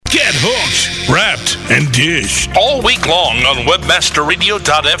Get hooked, wrapped, and dished. All week long on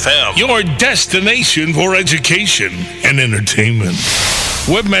webmasterradio.fm. Your destination for education and entertainment.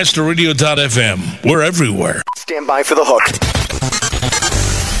 Webmasterradio.fm. We're everywhere. Stand by for the hook.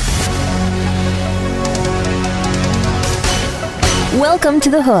 Welcome to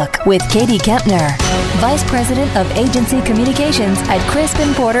The Hook with Katie Kempner, Vice President of Agency Communications at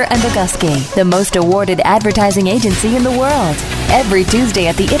Crispin Porter & Bogusky, the most awarded advertising agency in the world. Every Tuesday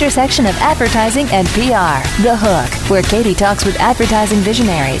at the intersection of advertising and PR, The Hook, where Katie talks with advertising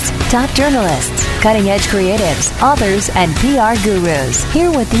visionaries, top journalists, cutting-edge creatives, authors, and PR gurus. Hear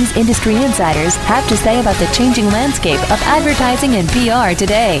what these industry insiders have to say about the changing landscape of advertising and PR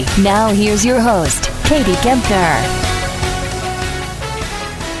today. Now here's your host, Katie Kempner.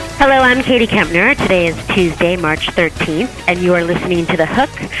 Hello, I'm Katie Kempner. Today is Tuesday, March 13th, and you are listening to The Hook,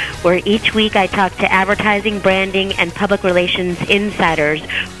 where each week I talk to advertising, branding, and public relations insiders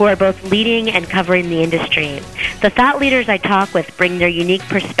who are both leading and covering the industry. The thought leaders I talk with bring their unique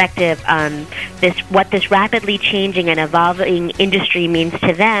perspective on what this rapidly changing and evolving industry means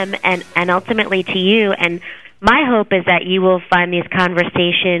to them and ultimately to you. And my hope is that you will find these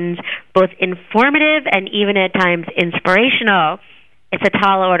conversations both informative and even at times inspirational. It's a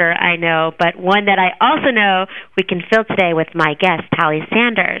tall order, I know, but one that I also know we can fill today with my guest, Holly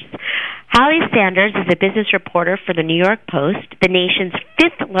Sanders. Holly Sanders is a business reporter for the New York Post, the nation's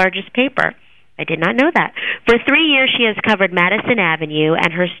fifth largest paper. I did not know that. For 3 years, she has covered Madison Avenue,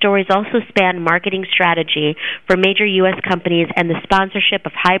 and her stories also span marketing strategy for major U.S. companies and the sponsorship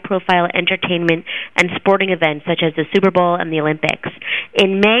of high-profile entertainment and sporting events such as the Super Bowl and the Olympics.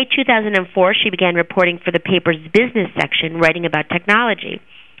 In May 2004, she began reporting for the paper's business section, writing about technology.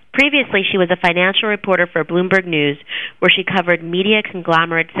 Previously, she was a financial reporter for Bloomberg News, where she covered media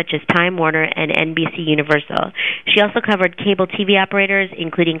conglomerates such as Time Warner and NBC Universal. She also covered cable TV operators,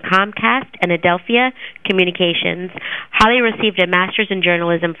 including Comcast and Adelphia Communications. Holly received a master's in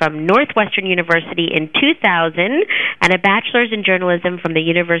journalism from Northwestern University in 2000 and a bachelor's in journalism from the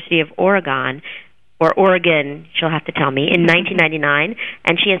University of Oregon, or Oregon, she'll have to tell me, in 1999,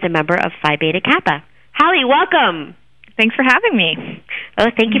 and she is a member of Phi Beta Kappa. Holly, welcome. Thanks for having me.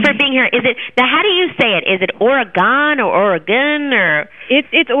 Oh, thank you for being here. Is it now? How do you say it? Is it Oregon or Oregon or?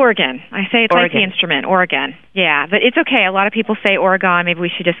 It's Oregon. I say it's Oregon. like the instrument, Oregon. Yeah, but it's okay. A lot of people say Oregon. Maybe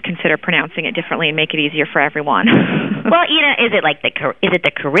we should just consider pronouncing it differently and make it easier for everyone. Well, is it like is it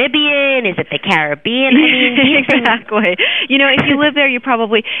the Caribbean? Is it the Caribbean? I mean, exactly. If you live there, you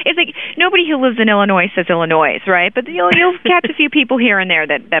probably it's like nobody who lives in Illinois says Illinois, right? But you'll catch a few people here and there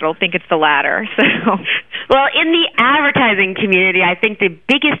that'll think it's the latter. So, well, in the advertising community, I think the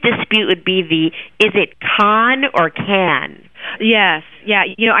biggest dispute would be is it con or can? Yes, yeah.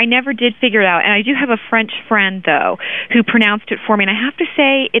 I never did figure it out, and I do have a French friend, though, who pronounced it for me, and I have to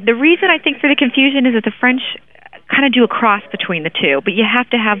say, the reason I think for the confusion is that the French kind of do a cross between the two, but you have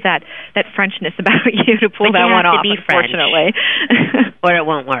to have that Frenchness about you to pull that one off, unfortunately. Or it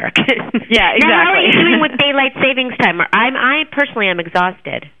won't work. Yeah, exactly. Now, how are you doing with daylight savings time? I personally am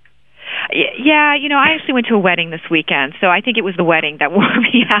exhausted. Yeah, I actually went to a wedding this weekend, so I think it was the wedding that wore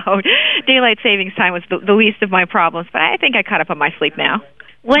me out. Daylight savings time was the least of my problems, but I think I caught up on my sleep now.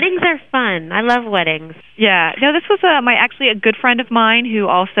 Weddings are fun. I love weddings. Yeah. No, this was actually a good friend of mine who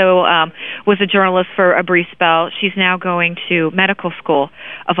also was a journalist for a brief spell. She's now going to medical school,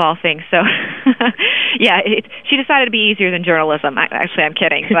 of all things. So, yeah, she decided to be easier than journalism. Actually, I'm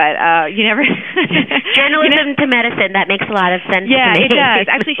kidding, but you never... Journalism to medicine, that makes a lot of sense to me. Yeah, it does.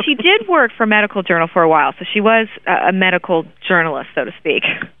 Actually, she did work for a medical journal for a while, so she was a medical journalist, so to speak.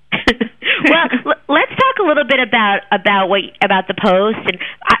 Well, let's talk a little bit about the Post. And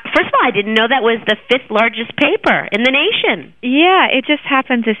first of all, I didn't know that was the fifth largest paper in the nation. Yeah, it just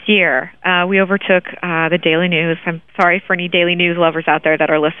happened this year. We overtook the Daily News. I'm sorry for any Daily News lovers out there that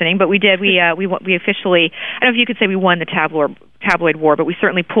are listening, but we did. We officially, I don't know if you could say we won the tabloid war, but we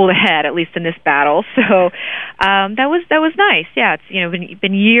certainly pulled ahead, at least in this battle. So that was nice. Yeah, it's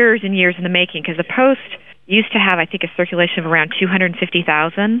been years and years in the making, because the Post used to have, I think, a circulation of around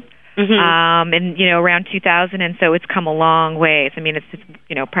 250,000. Mm-hmm. And around 2000, and so it's come a long ways. I mean, it's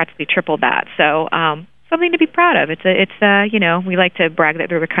practically tripled that. So something to be proud of. It's we like to brag that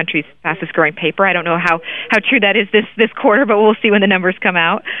they're the country's fastest growing paper. I don't know how true that is this quarter, but we'll see when the numbers come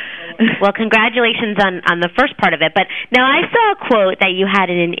out. Well, congratulations on the first part of it. But now I saw a quote that you had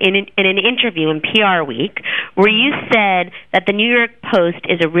in an interview in PR Week where you said that the New York Post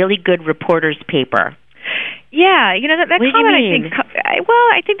is a really good reporter's paper. Yeah, that what comment,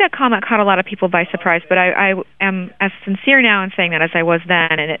 I think that comment caught a lot of people by surprise, but I am as sincere now in saying that as I was then,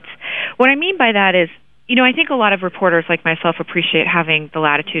 and it's what I mean by that is, I think a lot of reporters like myself appreciate having the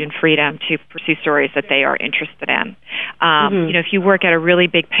latitude and freedom to pursue stories that they are interested in. If you work at a really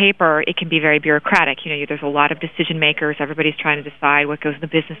big paper, it can be very bureaucratic. There's a lot of decision makers. Everybody's trying to decide what goes in the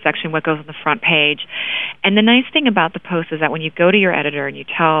business section, what goes on the front page. And the nice thing about the Post is that when you go to your editor and you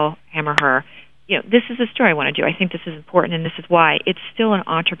tell him or her, this is a story I want to do. I think this is important, and this is why. It's still an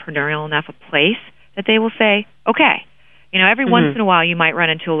entrepreneurial enough a place that they will say, okay. Every once in a while you might run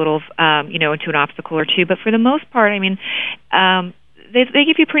into a little, into an obstacle or two, but for the most part, they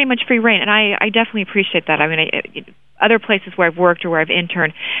give you pretty much free rein, and I definitely appreciate that. Other places where I've worked or where I've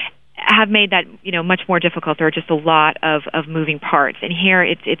interned have made that, much more difficult. There are just a lot of moving parts, and here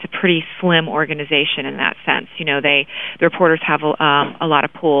it's a pretty slim organization in that sense. The reporters have a lot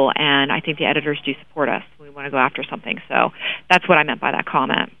of pull, and I think the editors do support us when we want to go after something. So that's what I meant by that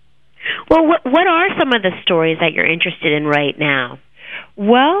comment. Well, what are some of the stories that you're interested in right now?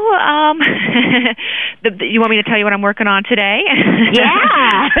 Well, you want me to tell you what I'm working on today?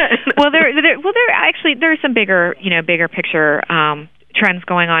 Yeah. Well, there are some bigger picture trends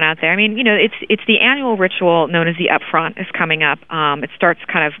going on out there. It's the annual ritual known as the Upfront is coming up. It starts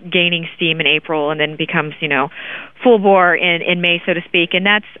kind of gaining steam in April and then becomes, full bore in May, so to speak. And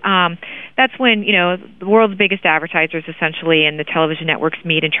that's when, the world's biggest advertisers essentially and the television networks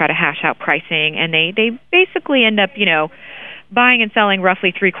meet and try to hash out pricing. And they basically end up, buying and selling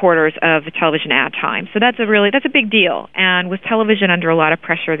roughly 3/4 of the television ad time. So that's a big deal. And with television under a lot of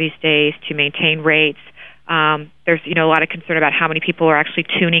pressure these days to maintain rates, there's a lot of concern about how many people are actually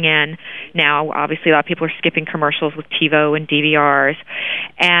tuning in now. Obviously, a lot of people are skipping commercials with TiVo and DVRs,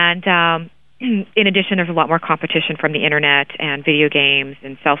 and in addition, there's a lot more competition from the internet and video games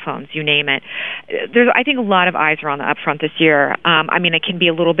and cell phones, you name it. I think a lot of eyes are on the Upfront this year. It can be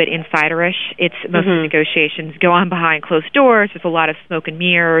a little bit insiderish. Most of the negotiations go on behind closed doors. There's a lot of smoke and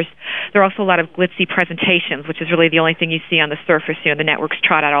mirrors. There are also a lot of glitzy presentations, which is really the only thing you see on the surface. The networks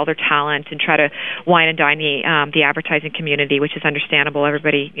trot out all their talent and try to wine and dine the advertising community, which is understandable.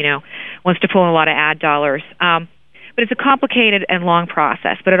 Everybody, wants to pull in a lot of ad dollars. But it's a complicated and long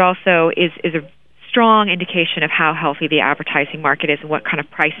process, but it also is a strong indication of how healthy the advertising market is and what kind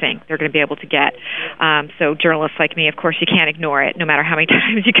of pricing they're going to be able to get. So journalists like me, of course, you can't ignore it no matter how many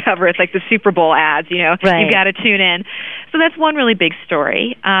times you cover it. It's like the Super Bowl ads, Right. You've got to tune in. So that's one really big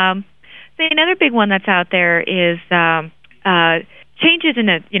story. Another big one that's out there is changes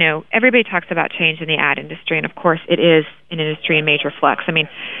in everybody talks about change in the ad industry, and of course it is an industry in major flux.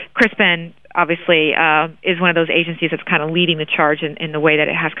 Crispin obviously is one of those agencies that's kind of leading the charge in the way that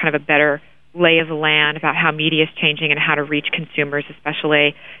it has kind of a better lay of the land about how media is changing and how to reach consumers,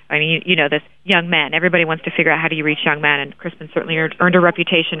 especially, this young men. Everybody wants to figure out how do you reach young men, and Crispin certainly earned a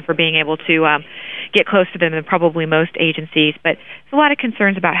reputation for being able to get close to them than probably most agencies. But there's a lot of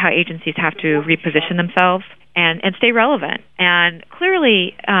concerns about how agencies have to reposition themselves and stay relevant. And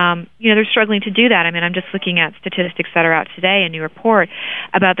clearly, they're struggling to do that. I'm just looking at statistics that are out today, a new report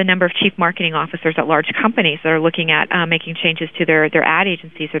about the number of chief marketing officers at large companies that are looking at making changes to their ad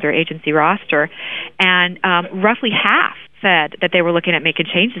agencies or their agency roster. And roughly half said that they were looking at making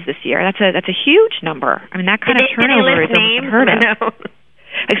changes this year. That's a huge number. That kind of turnover is almost unheard of.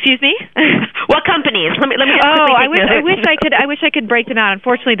 Excuse me? What companies? Let me. I wish I could break them out.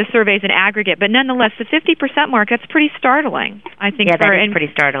 Unfortunately, the survey's in aggregate, but nonetheless, the 50% mark, that's pretty startling. I think. Yeah, that is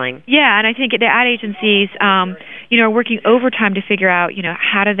pretty startling. Yeah, and I think the ad agencies, are working overtime to figure out,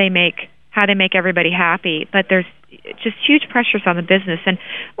 how they make everybody happy. But there's just huge pressures on the business, and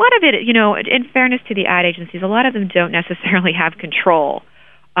a lot of it, in fairness to the ad agencies, a lot of them don't necessarily have control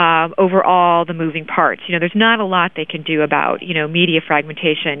over all the moving parts. There's not a lot they can do about, media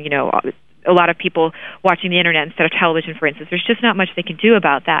fragmentation, a lot of people watching the internet instead of television, for instance. There's just not much they can do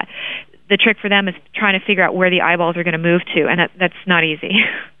about that. The trick for them is trying to figure out where the eyeballs are going to move to, and that's not easy.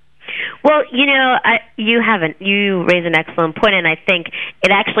 Well, you raise an excellent point, and I think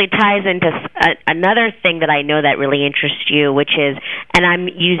it actually ties into another thing that I know that really interests you, which is, and I'm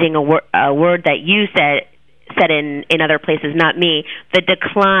using a word that you said in other places, not me, the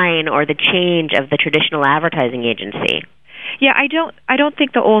decline or the change of the traditional advertising agency. Yeah, I don't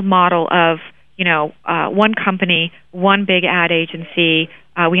think the old model of, one company, one big ad agency,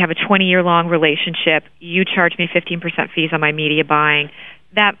 we have a 20-year-long relationship, you charge me 15% fees on my media buying,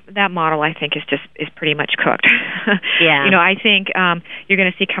 that model, I think, is pretty much cooked. Yeah. I think you're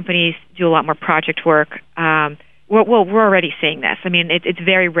going to see companies do a lot more project work. Well, we're already seeing this. It's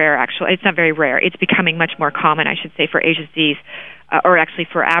very rare, actually. It's not very rare. It's becoming much more common, I should say, for agencies, or actually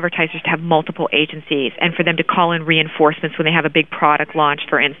for advertisers to have multiple agencies and for them to call in reinforcements when they have a big product launch,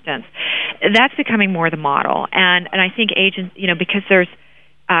 for instance. That's becoming more the model. And I think agents, because there's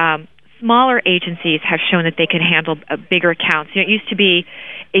smaller agencies have shown that they can handle bigger accounts. It used to be,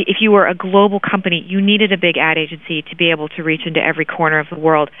 if you were a global company, you needed a big ad agency to be able to reach into every corner of the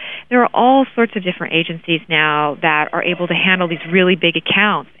world. There are all sorts of different agencies now that are able to handle these really big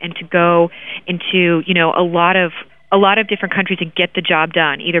accounts and to go into, a lot of different countries and get the job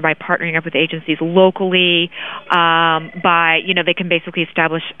done, either by partnering up with agencies locally, they can basically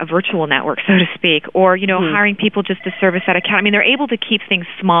establish a virtual network, so to speak, or, hiring people just to service that account. I mean, they're able to keep things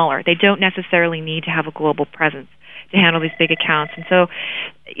smaller. They don't necessarily need to have a global presence to handle these big accounts. And so,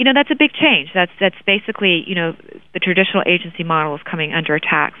 that's a big change. That's basically, the traditional agency model is coming under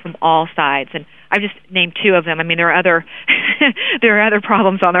attack from all sides. And I've just named two of them. I mean, there are other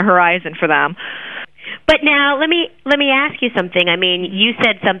problems on the horizon for them. But now, let me ask you something. I mean, you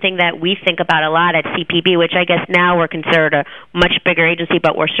said something that we think about a lot at CPB, which I guess now we're considered a much bigger agency,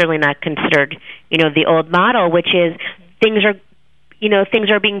 but we're certainly not considered, the old model, which is things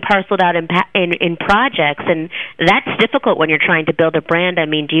are being parceled out in projects, and that's difficult when you're trying to build a brand. I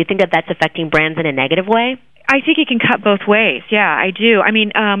mean, do you think that that's affecting brands in a negative way? I think it can cut both ways. Yeah, I do. I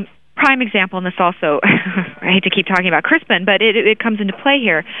mean, prime example, and this also, I hate to keep talking about Crispin, but it comes into play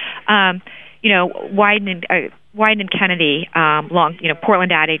here. Wyden and Kennedy,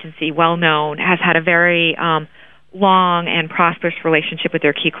 Portland ad agency, well known, has had a very long and prosperous relationship with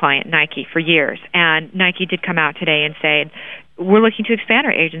their key client, Nike, for years. And Nike did come out today and say, we're looking to expand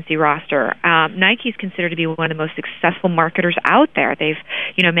our agency roster. Nike is considered to be one of the most successful marketers out there. They've,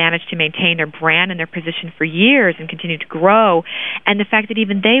 managed to maintain their brand and their position for years and continue to grow. And the fact that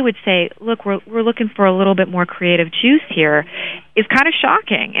even they would say, look, we're looking for a little bit more creative juice here is kind of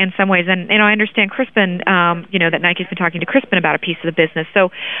shocking in some ways. And, I understand Crispin, that Nike's been talking to Crispin about a piece of the business. So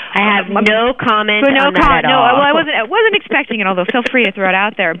I have no comment on that at all. No, well, I wasn't expecting it, although feel free to throw it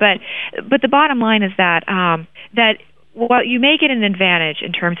out there. But the bottom line is that well, you may get an advantage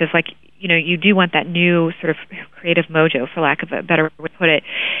in terms of, you do want that new sort of creative mojo, for lack of a better way to put it.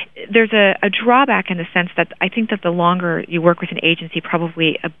 There's a drawback in the sense that I think that the longer you work with an agency,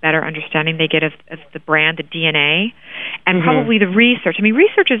 probably a better understanding they get of the brand, the DNA, and probably the research. I mean,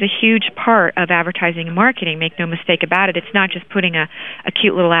 research is a huge part of advertising and marketing, make no mistake about it. It's not just putting a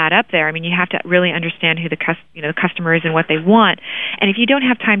cute little ad up there. I mean, you have to really understand who the customer is and what they want. And if you don't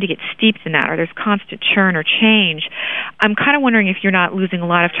have time to get steeped in that, or there's constant churn or change, I'm kind of wondering if you're not losing a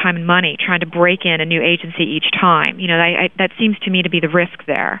lot of time and money trying to break in a new agency each time. That seems to me to be the risk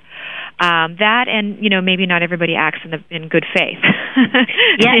there. That and maybe not everybody acts in good faith.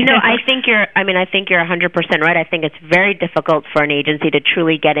 I think you're 100% right. I think it's very difficult for an agency to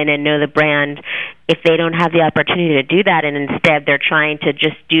truly get in and know the brand if they don't have the opportunity to do that, and instead they're trying to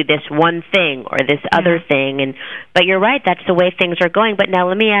just do this one thing or this other thing. But you're right, that's the way things are going. But now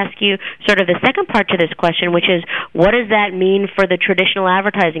let me ask you sort of the second part to this question, which is, what does that mean for the traditional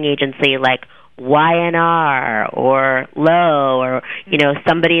advertising agency like Y&R or Lowe or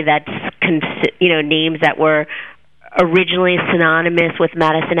somebody that's names that were originally synonymous with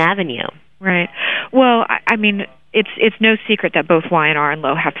Madison Avenue? Right. Well, I mean, it's no secret that both Y&R and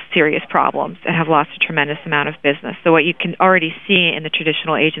Lowe have serious problems and have lost a tremendous amount of business. So what you can already see in the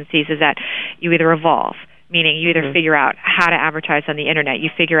traditional agencies is that you either evolve, meaning you either figure out how to advertise on the internet, you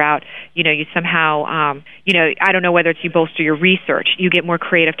figure out, you somehow, I don't know whether it's you bolster your research, you get more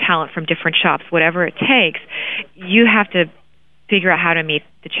creative talent from different shops, whatever it takes, you have to figure out how to meet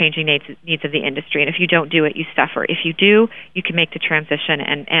the changing needs of the industry. And if you don't do it, you suffer. If you do, you can make the transition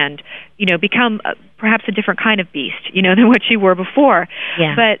and become perhaps a different kind of beast, than what you were before.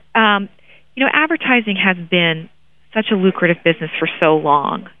 Yeah. But, advertising has been such a lucrative business for so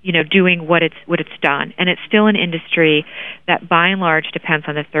long, doing what it's done. And it's still an industry that by and large depends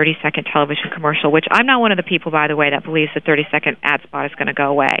on the 30-second television commercial, which I'm not one of the people, by the way, that believes the 30-second ad spot is going to go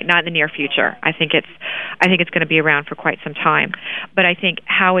away. Not in the near future. I think it's going to be around for quite some time. But I think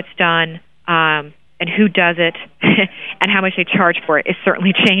how it's done and who does it and how much they charge for it is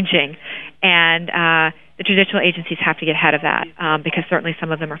certainly changing. And the traditional agencies have to get ahead of that because certainly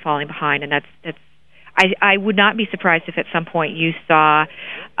some of them are falling behind, and that's I would not be surprised if at some point you saw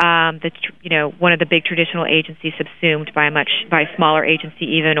one of the big traditional agencies subsumed by a smaller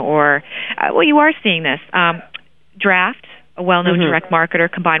agency even, or you are seeing this. Draft, a well-known direct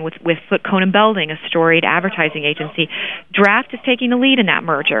marketer, combined with Foot Cone & Belding, a storied advertising agency. Draft is taking the lead in that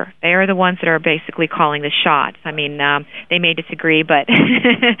merger. They are the ones that are basically calling the shots. I mean, they may disagree, but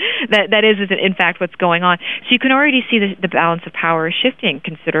that is in fact what's going on. So you can already see the balance of power is shifting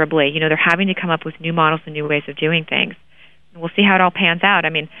considerably. They're having to come up with new models and new ways of doing things. we'll see how it all pans out. I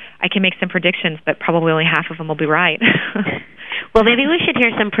mean, I can make some predictions, but probably only half of them will be right. Well, maybe we should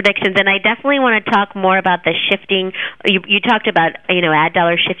hear some predictions, and I definitely want to talk more about the shifting. You talked about, ad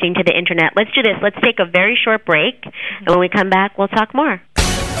dollars shifting to the Internet. Let's do this. Let's take a very short break, and when we come back, we'll talk more.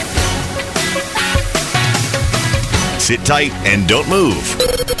 Sit tight and don't move.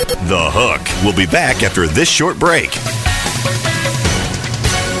 The Hook will be back after this short break.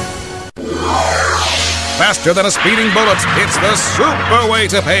 Faster than a speeding bullet, it's the super way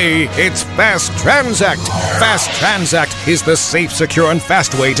to pay. It's Fast Transact. Fast Transact is the safe, secure, and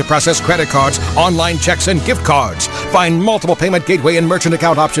fast way to process credit cards, online checks, and gift cards. Find multiple payment gateway and merchant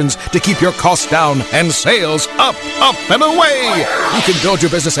account options to keep your costs down and sales up, and away. You can build your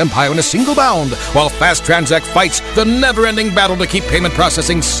business empire in a single bound, while Fast Transact fights the never-ending battle to keep payment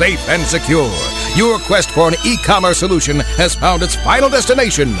processing safe and secure. Your quest for an e-commerce solution has found its final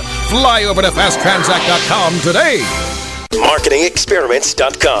destination. Fly over to fasttransact.com today.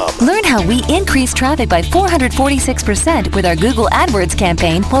 MarketingExperiments.com. Learn how we increase traffic by 446% with our Google AdWords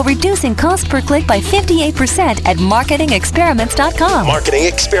campaign while reducing cost per click by 58% at MarketingExperiments.com.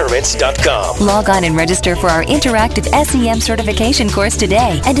 MarketingExperiments.com. Log on and register for our interactive SEM certification course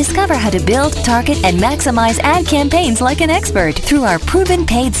today and discover how to build, target, and maximize ad campaigns like an expert through our proven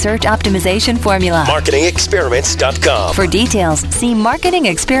paid search optimization formula. MarketingExperiments.com. For details, see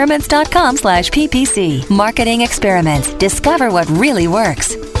MarketingExperiments.com/PPC. Marketing Experiments. Discover what really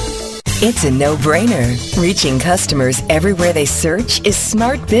works. It's a no-brainer. Reaching customers everywhere they search is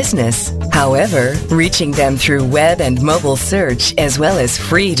smart business. However, reaching them through web and mobile search, as well as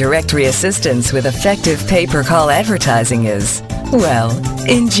free directory assistance with effective pay-per-call advertising is, well,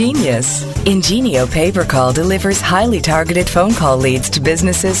 ingenious. Ingenio Pay-Per-Call delivers highly targeted phone call leads to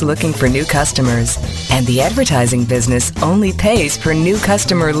businesses looking for new customers. And the advertising business only pays per new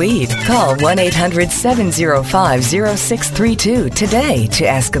customer lead. Call 1-800-705-0632 today to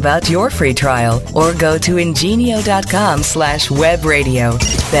ask about your free trial or go to ingenio.com/webradio.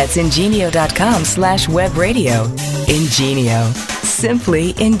 That's ingenio.com/webradio. Ingenio.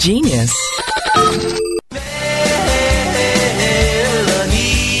 Simply ingenious.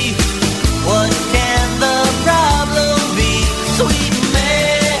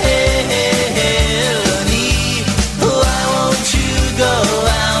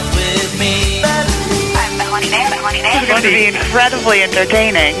 To be incredibly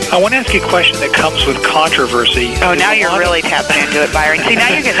entertaining. I want to ask you a question that comes with controversy. Oh, now you're really tapping into it, Byron. See, now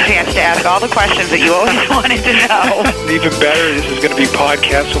you get the chance to ask all the questions that you always wanted to know. Even better, this is going to be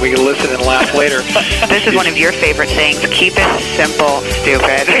podcast so we can listen and laugh later. This is one of your favorite things. Keep it simple,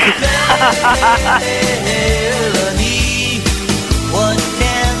 stupid. What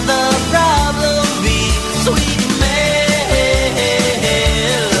can the problem be? Sweet Melanie,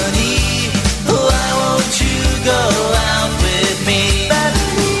 why won't you go out with me?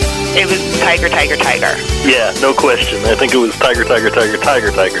 It was Tiger, Tiger, Tiger. Yeah, no question. I think it was Tiger, Tiger, Tiger,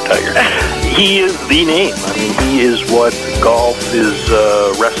 Tiger, Tiger, Tiger. He is the name. I mean, he is what golf is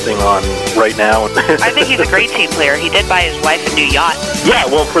resting on right now. I think he's a great team player. He did buy his wife a new yacht. Yeah,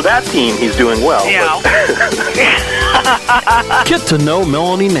 well, for that team, he's doing well. Yeah. Get to know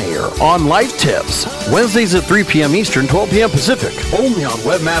Melanie Nair on Life Tips. Wednesdays at 3 p.m. Eastern, 12 p.m. Pacific. Only on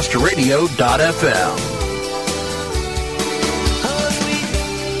WebmasterRadio.fm.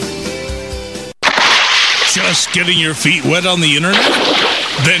 Just getting your feet wet on the internet?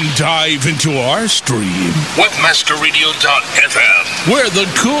 Then dive into our stream. WebmasterRadio.fm. We're the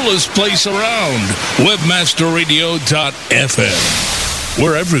coolest place around. WebmasterRadio.fm.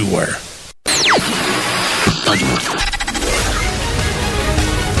 We're everywhere.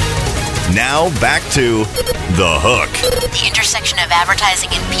 Now back to The Hook. The intersection of advertising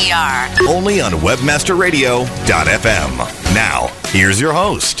and PR. Only on WebmasterRadio.fm. Now, here's your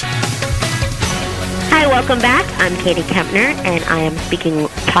host. Hi, welcome back. I'm Katie Kempner, and I am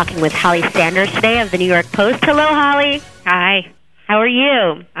talking with Holly Sanders today of the New York Post. Hello, Holly. Hi. How are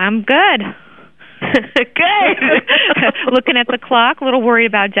you? I'm good. Good. Looking at the clock, a little worried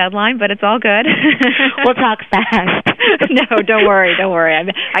about deadline, but it's all good. We'll talk fast. No, don't worry.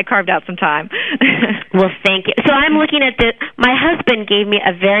 I carved out some time. Well, thank you. So I'm looking at this. My husband gave me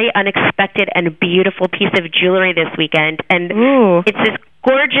a very unexpected and beautiful piece of jewelry this weekend, and it's this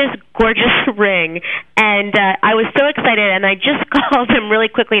gorgeous ring, and I was so excited, and I just called him really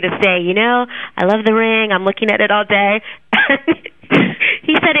quickly to say, I love the ring. I'm looking at it all day.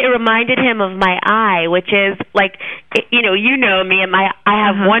 He said it reminded him of my eye, which is like, you know me, and I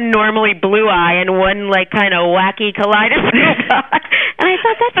have one normally blue eye and one like kind of wacky kaleidoscope eye. And I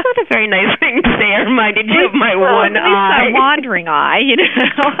thought that's not a very nice thing to say. It reminded you of my one eye. A wandering eye, you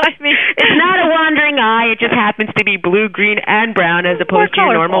know. I mean, it's not a wandering eye. It just happens to be blue, green, and brown as opposed to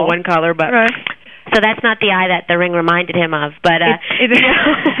your normal one color. But right. So that's not the eye that the ring reminded him of. But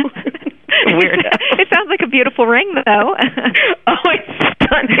weird. It sounds like a beautiful ring, though. Oh, it's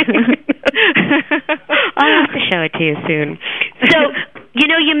stunning. I'll have to show it to you soon. So,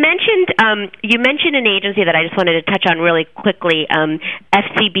 you mentioned an agency that I just wanted to touch on really quickly,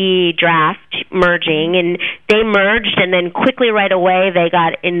 FCB Draft merging, and they merged, and then quickly right away they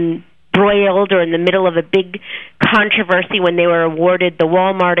got embroiled or in the middle of a big controversy when they were awarded the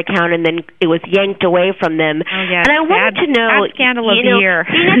Walmart account, and then it was yanked away from them. Oh, yeah. And I wanted to know, scandal of the year.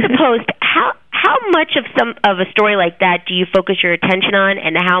 Being at the Post, how much of a story like that do you focus your attention on,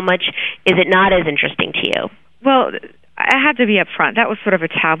 and how much is it not as interesting to you? Well, I had to be upfront. That was sort of a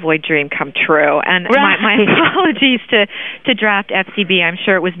tabloid dream come true, and right. my apologies to Draft FCB. I'm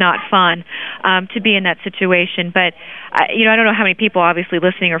sure it was not fun to be in that situation, but I don't know how many people obviously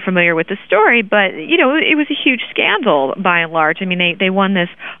listening are familiar with the story, but it was a huge scandal by and large. I mean, they won this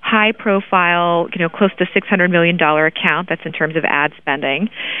high-profile, close to $600 million account. That's in terms of ad spending,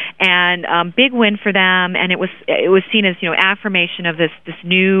 and big win for them. And it was seen as affirmation of this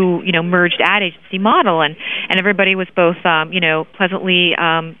new merged ad agency model, and everybody was both pleasantly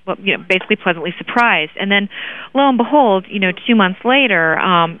basically pleasantly surprised. And then lo and behold, 2 months later,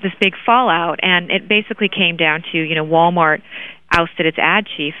 this big fallout, and it basically came down to Walmart ousted its ad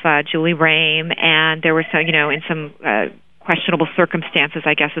chief, Julie Rame, and there were some in some questionable circumstances,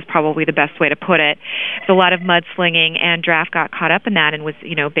 I guess is probably the best way to put it. There's a lot of mudslinging, and Draft got caught up in that and was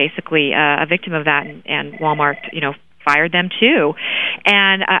basically a victim of that, and Walmart fired them too.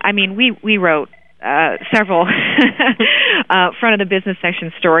 And I mean, we wrote several front of the business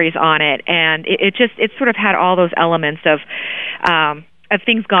section stories on it, and it sort of had all those elements of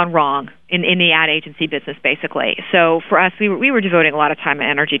things gone wrong in the ad agency business, basically. So for us, we were devoting a lot of time and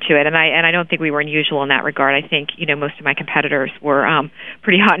energy to it, and I don't think we were unusual in that regard. I think most of my competitors were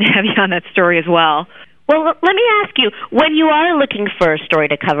pretty hot and heavy on that story as well. Well, let me ask you, when you are looking for a story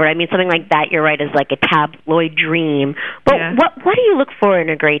to cover, I mean, something like that, you're right, is like a tabloid dream. But yeah. What do you look for in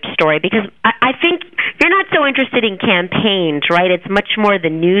a great story? Because I think you're not so interested in campaigns, right? It's much more the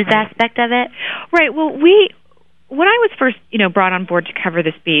news aspect of it. Right. Well, when I was first, brought on board to cover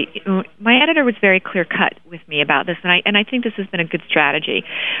this beat, my editor was very clear-cut with me about this, and I think this has been a good strategy.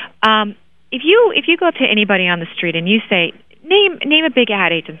 If you go up to anybody on the street and you say, name a big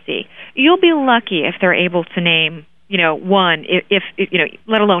ad agency, you'll be lucky if they're able to name one, if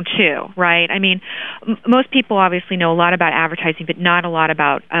let alone two, right? I mean, most people obviously know a lot about advertising, but not a lot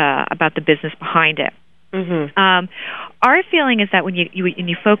about the business behind it. Mm-hmm. Our feeling is that when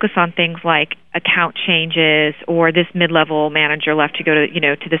you focus on things like account changes or this mid-level manager left to go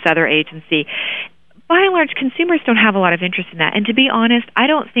to this other agency, by and large, consumers don't have a lot of interest in that. And to be honest, I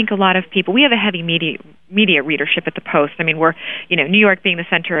don't think a lot of people. We have a heavy media readership at the Post. I mean, we're New York being the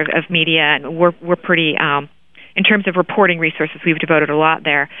center of media, and we're pretty. In terms of reporting resources, we've devoted a lot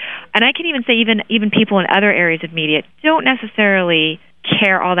there. And I can even say even people in other areas of media don't necessarily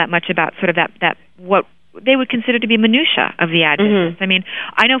care all that much about sort of that what they would consider to be minutia of the ad business. I mean,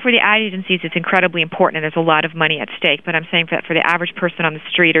 I know for the ad agencies it's incredibly important and there's a lot of money at stake, but I'm saying that for the average person on the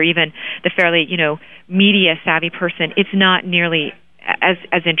street or even the fairly, media savvy person, it's not nearly as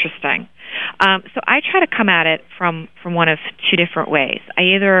interesting. So I try to come at it from one of two different ways.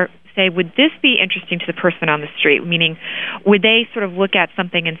 I either say, would this be interesting to the person on the street? Meaning, would they sort of look at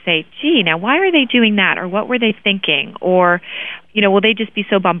something and say, gee, now why are they doing that? Or what were they thinking? Or, will they just be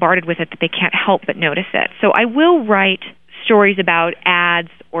so bombarded with it that they can't help but notice it? So I will write stories about ads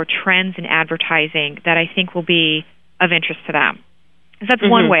or trends in advertising that I think will be of interest to them. So that's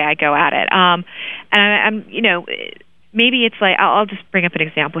one way I go at it. And I'm maybe it's like, I'll just bring up an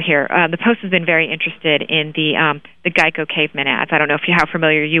example here. The Post has been very interested in the Geico caveman ads. I don't know how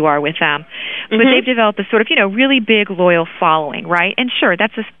familiar you are with them, but they've developed this sort of really big loyal following, right? And sure,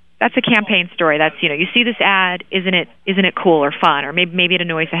 that's a campaign story. That's you see this ad, isn't it cool or fun, or maybe it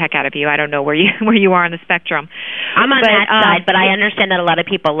annoys the heck out of you. I don't know where you are on the spectrum. I'm on that side, but I understand that a lot of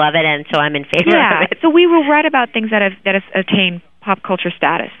people love it, and so I'm in favor of it. So we will write about things that have attained pop culture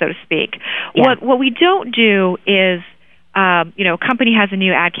status, so to speak. Yeah. What we don't do is a company has a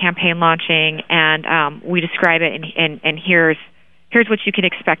new ad campaign launching, and we describe it, and here's what you can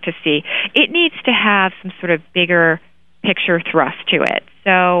expect to see. It needs to have some sort of bigger picture thrust to it.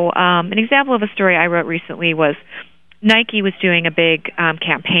 So an example of a story I wrote recently was Nike was doing a big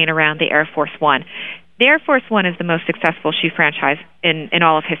campaign around the Air Force One. The Air Force One is the most successful shoe franchise in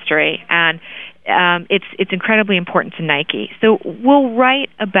all of history, and it's incredibly important to Nike. So we'll write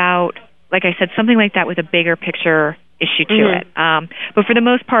about like I said, something like that with a bigger picture issue to it. But for the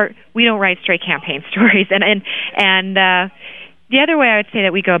most part, we don't write straight campaign stories. And the other way I would say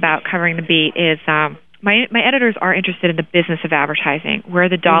that we go about covering the beat is my editors are interested in the business of advertising. Where are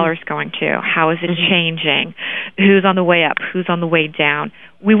the dollars going to? How is it changing? Who's on the way up? Who's on the way down?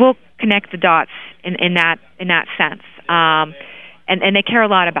 We will connect the dots in that sense. And they care a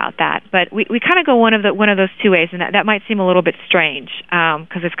lot about that. But we kind of go one of those two ways, and that might seem a little bit strange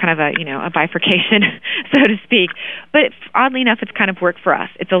because it's kind of a bifurcation, so to speak. But oddly enough, it's kind of worked for us.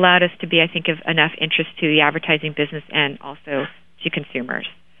 It's allowed us to be, I think, of enough interest to the advertising business and also to consumers.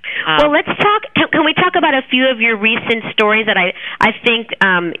 Well, let's talk. Can we talk about a few of your recent stories that I think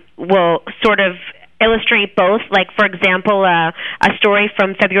will sort of illustrate both? Like, for example, a story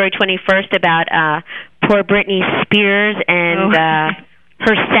from February 21st about poor Britney Spears and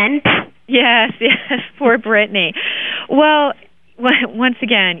her scent. Yes, poor Britney. Well, once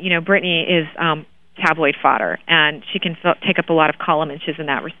again, Britney is tabloid fodder, and she can take up a lot of column inches in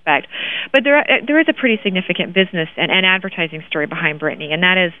that respect. But there is a pretty significant business and advertising story behind Britney, and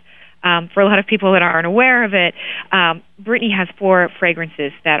that is, for a lot of people that aren't aware of it, Britney has 4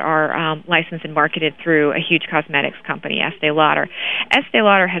 fragrances that are licensed and marketed through a huge cosmetics company, Estee Lauder. Estee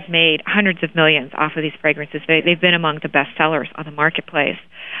Lauder has made hundreds of millions off of these fragrances. They've been among the best sellers on the marketplace.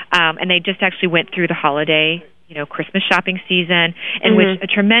 And they just actually went through the holiday Christmas shopping season, in which a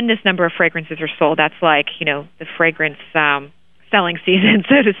tremendous number of fragrances are sold. That's like, the fragrance selling season,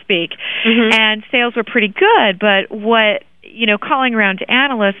 so to speak. And sales were pretty good, but what, calling around to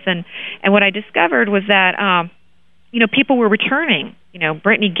analysts and what I discovered was that, people were returning,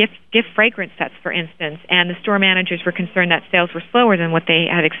 Britney gift fragrance sets, for instance, and the store managers were concerned that sales were slower than what they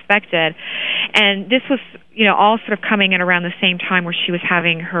had expected. And this was, all sort of coming in around the same time where she was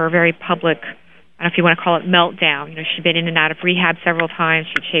having her very public, I don't know if you want to call it meltdown. She'd been in and out of rehab several times.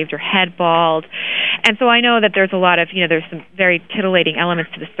 She'd shaved her head bald. And so I know that there's a lot of, there's some very titillating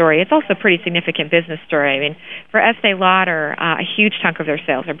elements to the story. It's also a pretty significant business story. I mean, for Estee Lauder, a huge chunk of their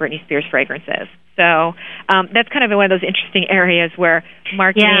sales are Britney Spears fragrances. So that's kind of one of those interesting areas where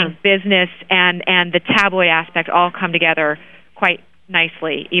marketing, business, and the tabloid aspect all come together quite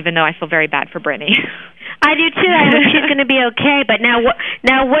nicely, even though I feel very bad for Britney. I do too. I hope she's going to be okay. But now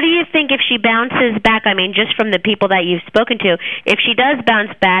what do you think if she bounces back? I mean, just from the people that you've spoken to, if she does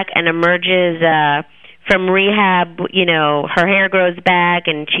bounce back and emerges from rehab, her hair grows back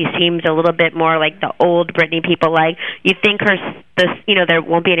and she seems a little bit more like the old Britney people like, you think there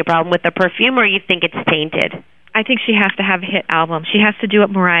won't be any problem with the perfume, or you think it's tainted? I think she has to have a hit album. She has to do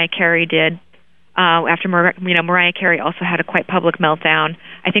what Mariah Carey did. After Mariah Carey also had a quite public meltdown.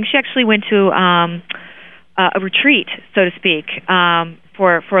 I think she actually went to a retreat, so to speak,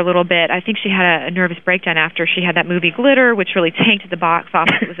 for a little bit. I think she had a nervous breakdown after she had that movie Glitter, which really tanked the box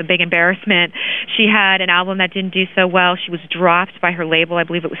office. It was a big embarrassment. She had an album that didn't do so well. She was dropped by her label. I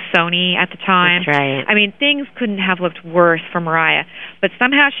believe it was Sony at the time. That's right. I mean, things couldn't have looked worse for Mariah. But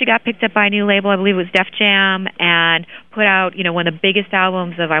somehow she got picked up by a new label. I believe it was Def Jam, and put out, one of the biggest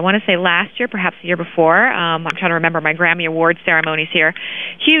albums of, I want to say last year, perhaps the year before. I'm trying to remember my Grammy Awards ceremonies here.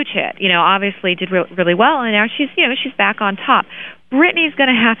 Huge hit. Obviously did really well, and now she's back on top. Britney's going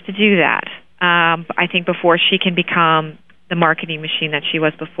to have to do that, I think, before she can become the marketing machine that she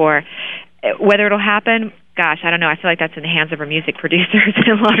was before. Whether it'll happen, gosh, I don't know. I feel like that's in the hands of her music producers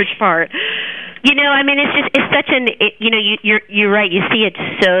in large part. I mean, it's such you're right. You see it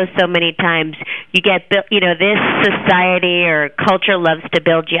so many times. You get, this society or culture loves to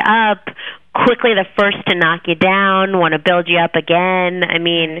build you up, quickly the first to knock you down, want to build you up again. I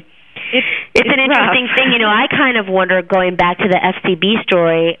mean, it's an interesting thing. I kind of wonder, going back to the FCB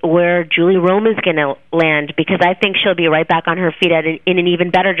story, where Julie Rome is going to land, because I think she'll be right back on her feet in an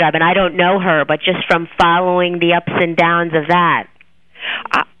even better job. And I don't know her, but just from following the ups and downs of that.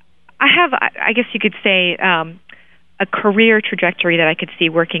 I have, I guess you could say, a career trajectory that I could see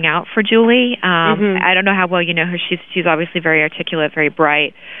working out for Julie. I don't know how well you know her. She's obviously very articulate, very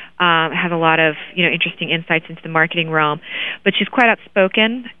bright, has a lot of interesting insights into the marketing realm, but she's quite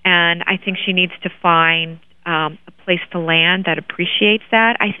outspoken, and I think she needs to find a place to land that appreciates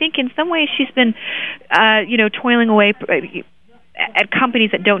that. I think in some ways she's been toiling away at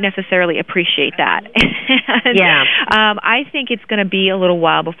companies that don't necessarily appreciate that. I think it's going to be a little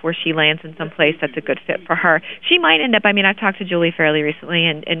while before she lands in some place that's a good fit for her. She might end up, I've talked to Julie fairly recently,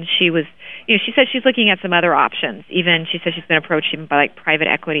 and she was, she said she's looking at some other options. Even, she said she's been approached even by private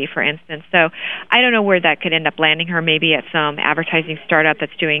equity, for instance. So I don't know where that could end up landing her, maybe at some advertising startup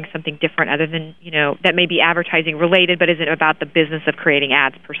that's doing something different other than, that may be advertising related, but isn't about the business of creating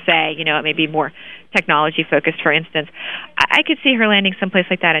ads per se. It may be more technology focused, for instance. I could see her landing someplace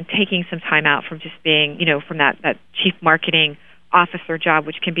like that and taking some time out from just being, from that chief marketing officer job,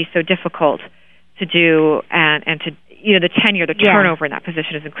 which can be so difficult to do, and to, the tenure, the turnover in that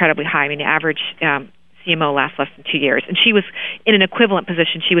position is incredibly high. I mean, the average CMO lasts less than 2 years. And she was in an equivalent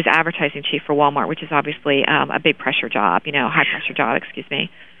position. She was advertising chief for Walmart, which is obviously a big pressure job, high pressure job, excuse me.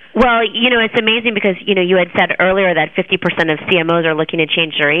 Well, it's amazing because you had said earlier that 50% of CMOs are looking to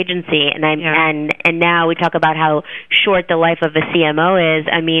change their agency, and now we talk about how short the life of a CMO is.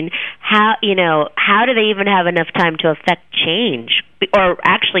 I mean, how do they even have enough time to affect change, or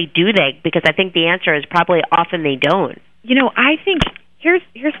actually do they? Because I think the answer is probably often they don't. I think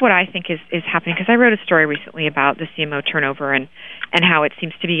here's what I think is happening, because I wrote a story recently about the CMO turnover and how it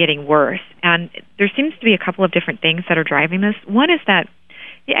seems to be getting worse, and there seems to be a couple of different things that are driving this. One is that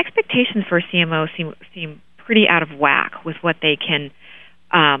the expectations for a CMO seem pretty out of whack with what they can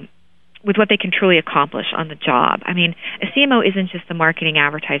truly accomplish on the job. I mean, a CMO isn't just a marketing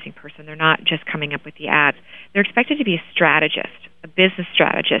advertising person. They're not just coming up with the ads. They're expected to be a strategist, a business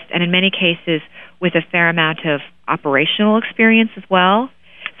strategist, and in many cases with a fair amount of operational experience as well.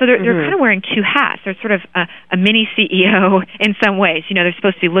 So they're kind of wearing two hats. They're sort of a mini CEO in some ways. They're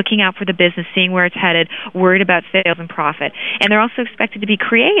supposed to be looking out for the business, seeing where it's headed, worried about sales and profit. And they're also expected to be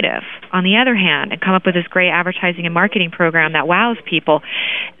creative, on the other hand, and come up with this great advertising and marketing program that wows people.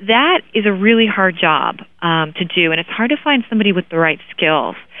 That is a really hard job to do, and it's hard to find somebody with the right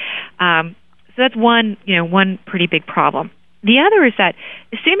skills. So that's one pretty big problem. The other is that,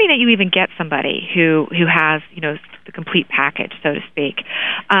 assuming that you even get somebody who has, the complete package, so to speak,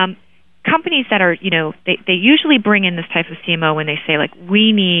 companies that are, they usually bring in this type of CMO when they say, like,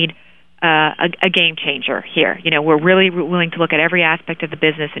 we need a game changer here. We're really willing to look at every aspect of the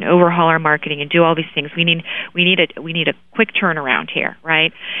business and overhaul our marketing and do all these things. We need a quick turnaround here,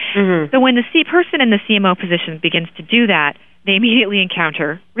 right? Mm-hmm. So when the person in the CMO position begins to do that, they immediately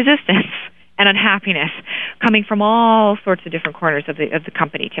encounter resistance and unhappiness coming from all sorts of different corners of the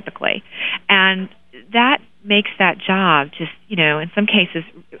company, typically. And that makes that job just, in some cases,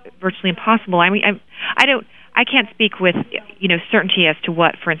 virtually impossible. I mean, I can't speak with, certainty as to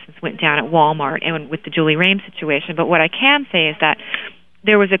what, for instance, went down at Walmart and with the Julie Rames situation, but what I can say is that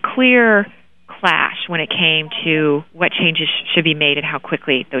there was a clear clash when it came to what changes should be made and how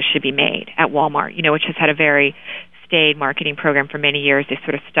quickly those should be made at Walmart, which has had a very staid marketing program for many years. They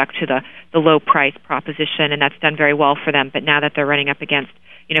sort of stuck to the low price proposition, and that's done very well for them. But now that they're running up against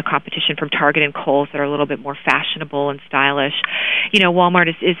competition from Target and Kohl's that are a little bit more fashionable and stylish, Walmart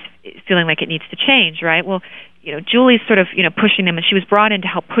is feeling like it needs to change, right? Well, Julie's sort of pushing them, and she was brought in to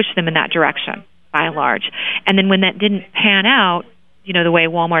help push them in that direction by and large. And then when that didn't pan out, the way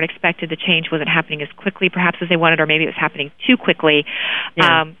Walmart expected, the change wasn't happening as quickly perhaps as they wanted, or maybe it was happening too quickly.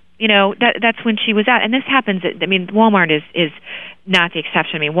 Yeah. That's when she was out. And this happens, Walmart is not the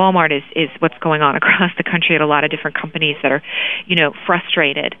exception. Walmart is what's going on across the country at a lot of different companies that are,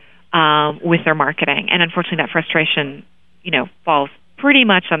 frustrated with their marketing. And unfortunately that frustration, falls pretty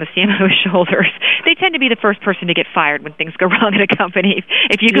much on the CMO's shoulders. They tend to be the first person to get fired when things go wrong at a company.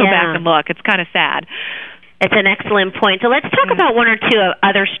 If you go back and look, it's kind of sad. It's an excellent point. So let's talk about one or two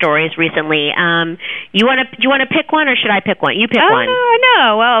other stories recently. You want to pick one, or should I pick one? You pick one.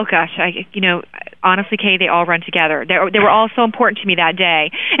 No. Well, gosh, honestly, Kay, they all run together. They were all so important to me that day,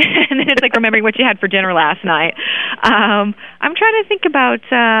 and then it's like remembering what you had for dinner last night. I'm trying to think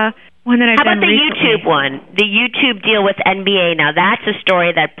about one that I've done recently. How about the YouTube one? The YouTube deal with NBA. Now, that's a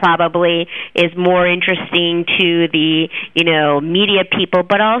story that probably is more interesting to the, media people,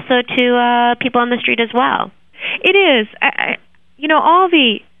 but also to people on the street as well. It is. All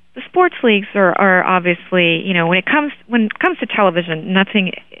the sports leagues are obviously, when it comes to television,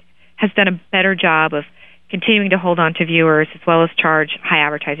 nothing has done a better job of continuing to hold on to viewers as well as charge high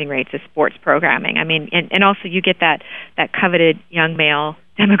advertising rates as sports programming. And also you get that coveted young male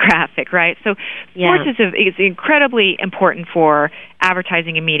demographic, right? So sports is incredibly important for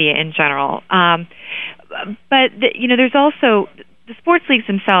advertising and media in general. But there's also the sports leagues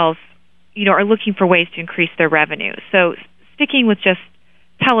themselves, are looking for ways to increase their revenue. So sticking with just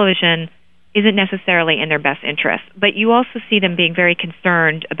television isn't necessarily in their best interest. But you also see them being very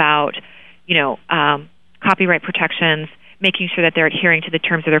concerned about, copyright protections, making sure that they're adhering to the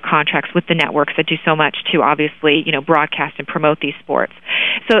terms of their contracts with the networks that do so much to obviously, broadcast and promote these sports.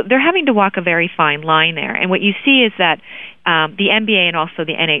 So they're having to walk a very fine line there. And what you see is that the NBA and also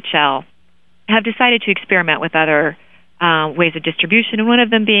the NHL have decided to experiment with other ways of distribution, and one of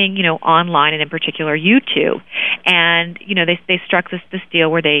them being, online, and in particular YouTube. And, they struck this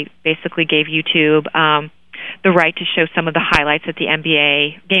deal where they basically gave YouTube the right to show some of the highlights that the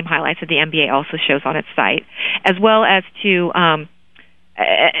NBA, game highlights that the NBA also shows on its site, as well as to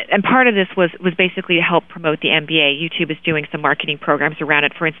and part of this was basically to help promote the NBA. YouTube is doing some marketing programs around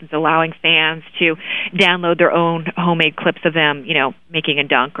it, for instance, allowing fans to download their own homemade clips of them, making a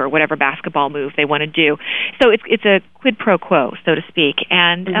dunk or whatever basketball move they want to do. So it's a quid pro quo, so to speak.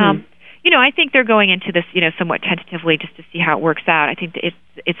 And I think they're going into this, somewhat tentatively just to see how it works out. I think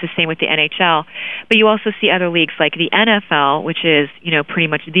it's the same with the NHL. But you also see other leagues like the NFL, which is, pretty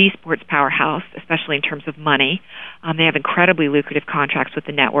much the sports powerhouse, especially in terms of money. They have incredibly lucrative contracts with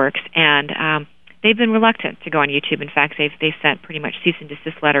the networks, and they've been reluctant to go on YouTube. In fact, they've sent pretty much cease and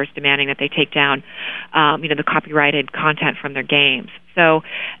desist letters demanding that they take down, the copyrighted content from their games. So,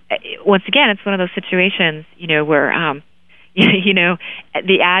 once again, it's one of those situations, where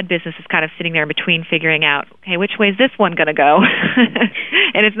the ad business is kind of sitting there in between figuring out, okay, which way is this one going to go?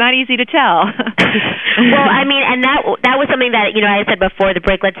 And it's not easy to tell. Well, I mean, and that was something that, I said before the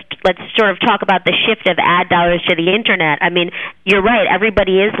break, let's sort of talk about the shift of ad dollars to the Internet. I mean, you're right,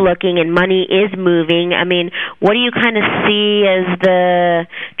 everybody is looking and money is moving. I mean, what do you kind of see as the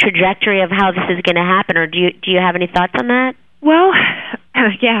trajectory of how this is going to happen, or do you have any thoughts on that? Well,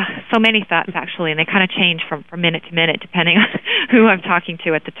 yeah, so many thoughts actually, and they kind of change from minute to minute depending on who I'm talking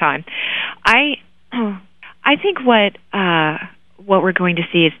to at the time. I think what we're going to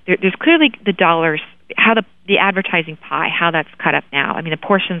see is there's clearly the dollars, how the advertising pie, how that's cut up now. I mean, the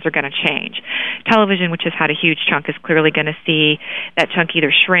portions are going to change. Television, which has had a huge chunk, is clearly going to see that chunk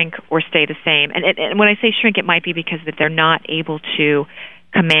either shrink or stay the same. And when I say shrink, it might be because that they're not able to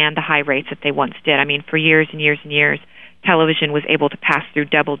command the high rates that they once did. I mean, for years and years and years, television was able to pass through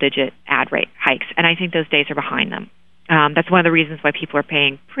double-digit ad rate hikes, and I think those days are behind them. That's one of the reasons why people are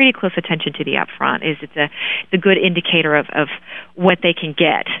paying pretty close attention to the upfront. Is it's a good indicator of what they can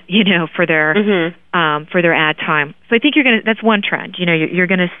get, for their ad time. So I think that's one trend. You're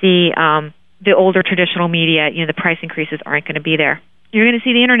going to see the older traditional media. The price increases aren't going to be there. You're going to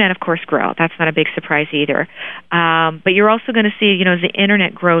see the Internet, of course, grow. That's not a big surprise either. But you're also going to see, as the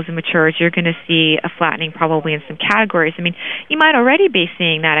Internet grows and matures, you're going to see a flattening probably in some categories. I mean, you might already be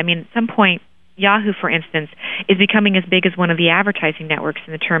seeing that. I mean, at some point, Yahoo, for instance, is becoming as big as one of the advertising networks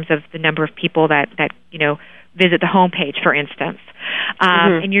in the terms of the number of people that visit the homepage, for instance.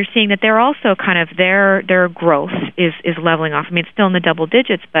 And you're seeing that they're also kind of their growth is leveling off. I mean, it's still in the double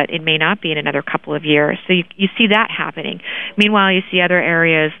digits, but it may not be in another couple of years. So you see that happening. Meanwhile, you see other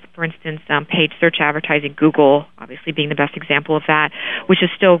areas, for instance, paid search advertising, Google obviously being the best example of that, which is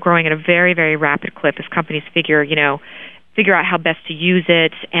still growing at a very, very rapid clip as companies figure out how best to use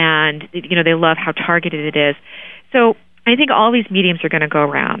it, and they love how targeted it is. So I think all these mediums are going to go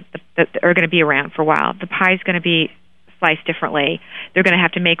around, are going to be around for a while. The pie is going to be sliced differently. They're going to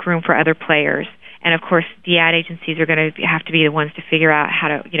have to make room for other players, and of course, the ad agencies are going to have to be the ones to figure out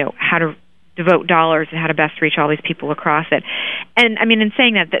how to devote dollars and how to best reach all these people across it. And I mean, in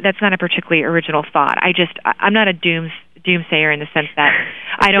saying that's not a particularly original thought. I'm not a doomsayer in the sense that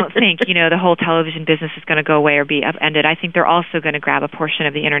I don't think the whole television business is going to go away or be upended. I think they're also going to grab a portion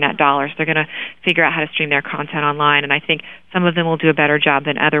of the Internet dollars. They're going to figure out how to stream their content online, and I think some of them will do a better job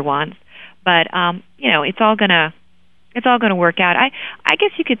than other ones. But it's all going to work out. I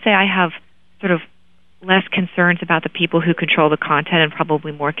guess you could say I have sort of less concerns about the people who control the content and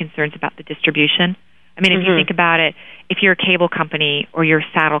probably more concerns about the distribution. I mean, if you think about it, if you're a cable company or you're a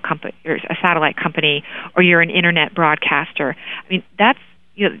satellite company or you're an internet broadcaster, I mean, that's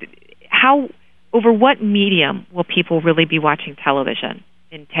over what medium will people really be watching television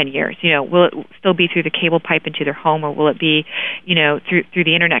in 10 years? Will it still be through the cable pipe into their home, or will it be, through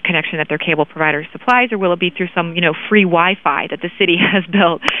the internet connection that their cable provider supplies, or will it be through some, free Wi-Fi that the city has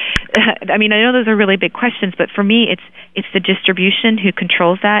built? I mean, I know those are really big questions, but for me, it's the distribution who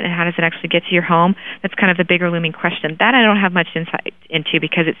controls that, and how does it actually get to your home? That's kind of the bigger looming question. That I don't have much insight into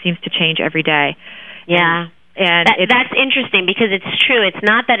because it seems to change every day. Yeah. And that's interesting because it's true. It's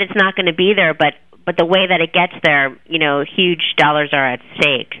not that it's not going to be there, but the way that it gets there, huge dollars are at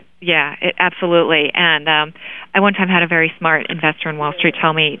stake. Yeah, absolutely. And I one time had a very smart investor on Wall Street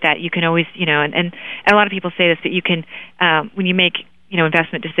tell me that you can always, and a lot of people say this, that you can, when you make,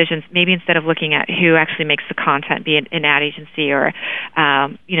 investment decisions, maybe instead of looking at who actually makes the content, be it an ad agency or,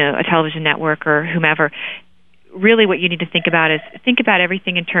 a television network or whomever, really what you need to think about is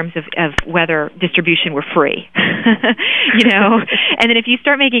everything in terms of whether distribution were free. And then if you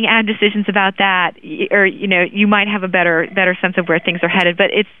start making ad decisions about that, or you might have a better sense of where things are headed.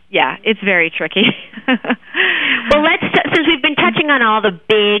 But it's very tricky. Well, since we've been touching on all the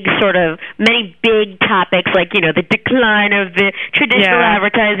many big topics like, the decline of the traditional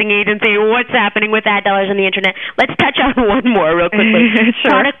advertising agency, what's happening with ad dollars on the internet. Let's touch on one more real quickly. Sure.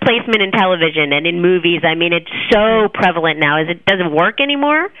 Product placement in television and in movies. I mean, it's so prevalent now. Does it work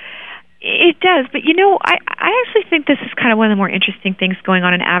anymore? It does, but I actually think this is kind of one of the more interesting things going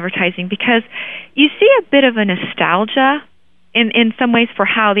on in advertising, because you see a bit of a nostalgia in some ways for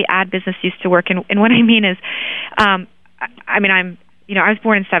how the ad business used to work, and what I mean is, I was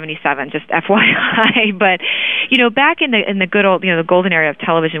born in '77, just FYI. But back in the good old, the golden era of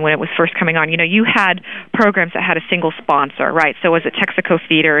television when it was first coming on, you had programs that had a single sponsor, right? So was it Texaco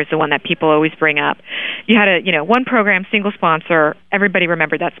Theater is the one that people always bring up. You had one program, single sponsor. Everybody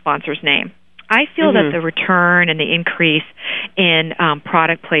remembered that sponsor's name. I feel that the return and the increase in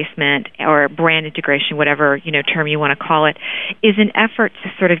product placement or brand integration, whatever term you want to call it, is an effort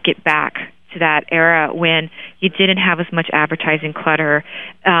to sort of get back to that era when you didn't have as much advertising clutter.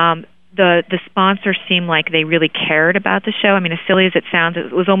 The sponsors seemed like they really cared about the show. I mean, as silly as it sounds,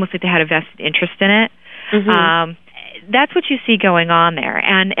 it was almost like they had a vested interest in it. That's what you see going on there,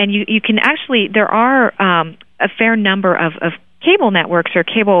 and you can actually, there are a fair number of cable networks or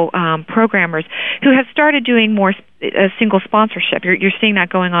cable programmers who have started doing more single sponsorship. You're seeing that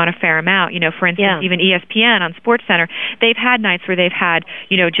going on a fair amount. For instance, even ESPN on SportsCenter, they've had nights where they've had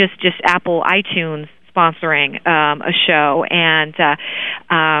just Apple iTunes sponsoring a show, and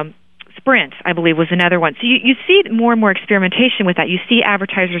Sprint, I believe, was another one. So you see more and more experimentation with that. You see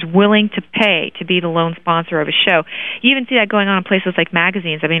advertisers willing to pay to be the lone sponsor of a show. You even see that going on in places like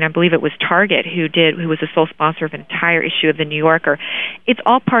magazines. I mean, I believe it was Target who was the sole sponsor of an entire issue of The New Yorker. It's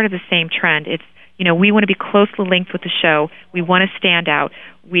all part of the same trend. It's, we want to be closely linked with the show. We want to stand out.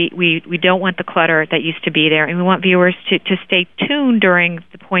 We don't want the clutter that used to be there, and we want viewers to stay tuned during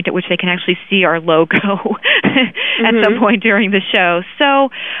the point at which they can actually see our logo at some point during the show.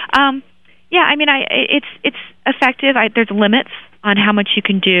 So, it's effective. There's limits on how much you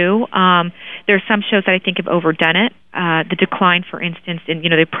can do. There are some shows that I think have overdone it. The Decline, for instance, and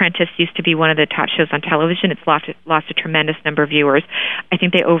The Apprentice used to be one of the top shows on television. It's lost a tremendous number of viewers. I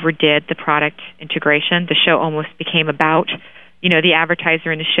think they overdid the product integration. The show almost became about the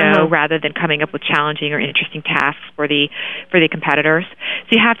advertiser in the show rather than coming up with challenging or interesting tasks for the competitors.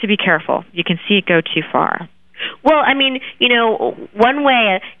 So you have to be careful. You can see it go too far. Well, I mean, one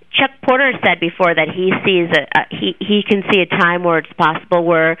way Chuck Porter said before that he sees he can see a time where it's possible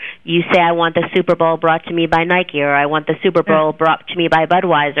where you say, I want the Super Bowl brought to me by Nike, or I want the Super Bowl brought to me by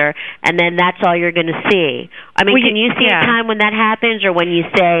Budweiser, and then that's all you're going to see. I mean, can you see a time when that happens, or when you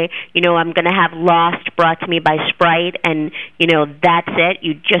say, I'm going to have Lost brought to me by Sprite, and, that's it?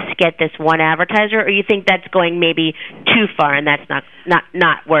 You just get this one advertiser, or you think that's going maybe too far, and that's not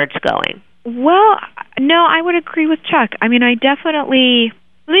where it's going? Well, no, I would agree with Chuck. I mean, let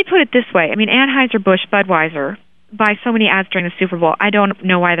me put it this way. I mean, Anheuser-Busch, Budweiser, buy so many ads during the Super Bowl, I don't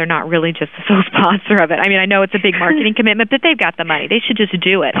know why they're not really just the sole sponsor of it. I mean, I know it's a big marketing commitment, but they've got the money. They should just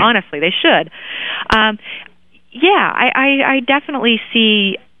do it. Honestly, they should. I definitely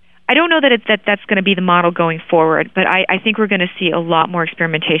see... I don't know that that's going to be the model going forward, but I think we're going to see a lot more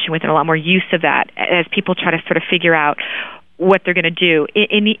experimentation with it, a lot more use of that as people try to sort of figure out what they're going to do.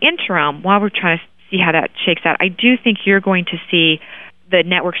 In the interim, while we're trying to see how that shakes out, I do think you're going to see the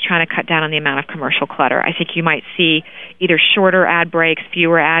networks trying to cut down on the amount of commercial clutter. I think you might see either shorter ad breaks,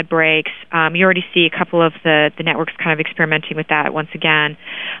 fewer ad breaks. You already see a couple of the networks kind of experimenting with that once again.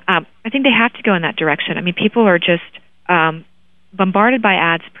 I think they have to go in that direction. I mean, people are just bombarded by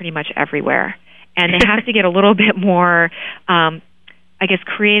ads pretty much everywhere, and they have to get a little bit more,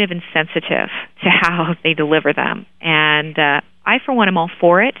 creative and sensitive to how they deliver them. And I, for one, am all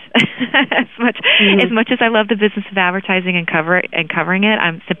for it. As much as I love the business of advertising and covering it,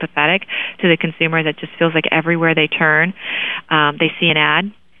 I'm sympathetic to the consumer that just feels like everywhere they turn, they see an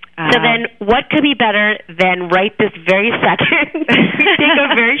ad. So then what could be better than right this very second take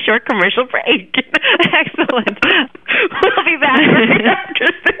a very short commercial break? Excellent. We'll be back right after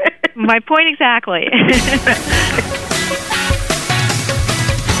this. My point exactly.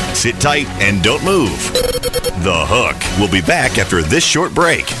 Sit tight and don't move. The Hook will be back after this short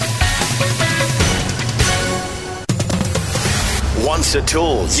break. Want no-nonsense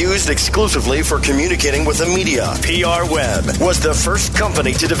tool used exclusively for communicating with the media. PR Web was the first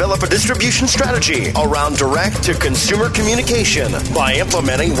company to develop a distribution strategy around direct-to-consumer communication by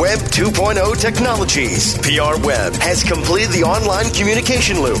implementing Web 2.0 technologies. PR Web has completed the online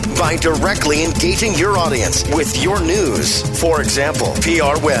communication loop by directly engaging your audience with your news. For example,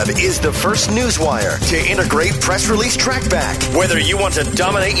 PR Web is the first newswire to integrate press release trackback. Whether you want to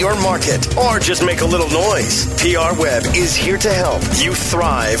dominate your market or just make a little noise, PR Web is here to help you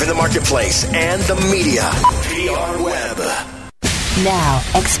thrive in the marketplace and the media. PR Web. Now,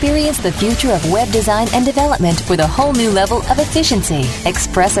 experience the future of web design and development with a whole new level of efficiency,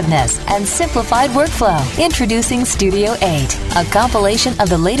 expressiveness, and simplified workflow. Introducing Studio 8, a compilation of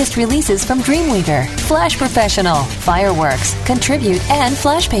the latest releases from Dreamweaver, Flash Professional, Fireworks, Contribute, and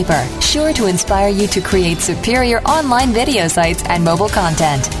Flashpaper. Sure to inspire you to create superior online video sites and mobile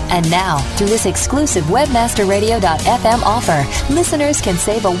content. And now, through this exclusive WebmasterRadio.fm offer, listeners can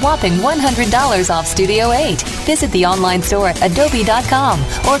save a whopping $100 off Studio 8. Visit the online store at Adobe.com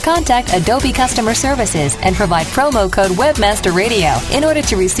or contact Adobe Customer Services and provide promo code Webmaster Radio in order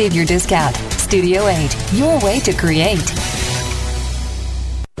to receive your discount. Studio 8, your way to create.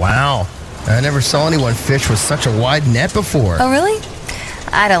 Wow, I never saw anyone fish with such a wide net before. Oh, really?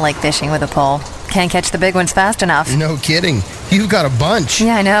 I don't like fishing with a pole. Can't catch the big ones fast enough. No kidding. You've got a bunch.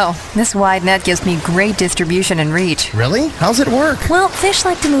 Yeah, I know. This wide net gives me great distribution and reach. Really? How's it work? Well, fish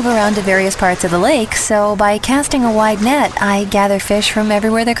like to move around to various parts of the lake, so by casting a wide net, I gather fish from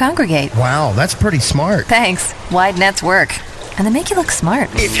everywhere they congregate. Wow, that's pretty smart. Thanks. Wide nets work. And they make you look smart.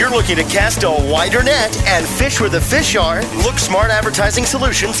 If you're looking to cast a wider net and fish where the fish are, Look Smart Advertising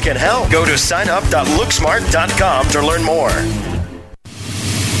Solutions can help. Go to signup.looksmart.com to learn more.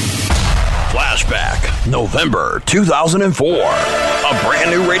 Flashback, November 2004. A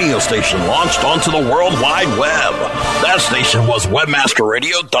brand new radio station launched onto the World Wide Web. That station was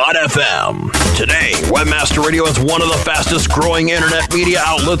WebmasterRadio.fm. Today, Webmaster Radio is one of the fastest growing internet media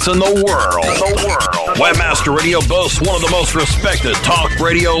outlets in the world. Webmaster Radio boasts one of the most respected talk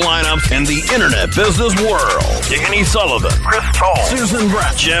radio lineups in the internet business world. Danny Sullivan, Chris Toll, Susan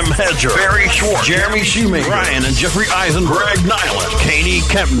Brett, Jim Hedger, Barry Schwartz, Jeremy Shoemaker, Ryan and Jeffrey Eisenberg, Greg Nyland, Katie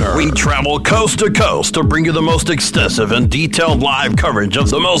Kempner. We travel coast to coast to bring you the most extensive and detailed live coverage of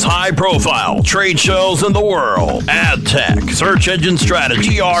the most high-profile trade shows in the world. Ad Tech, Search Engine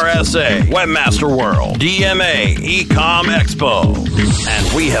Strategy, RSA, Webmaster World, DMA, Ecom Expo. And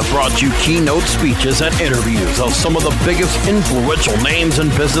we have brought you keynote speeches and interviews of some of the biggest influential names in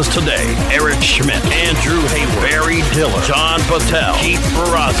business today. Eric Schmidt, Andrew Hayward, Barry Diller, John Patel, Keith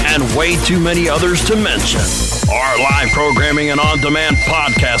Barras, and way too many others to mention. Our live programming and on-demand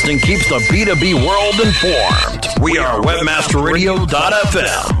podcasting keeps the B2B world informed. We are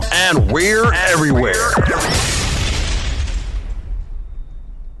WebmasterRadio.fm, and we're everywhere.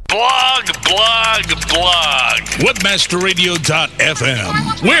 Blog, blog, blog.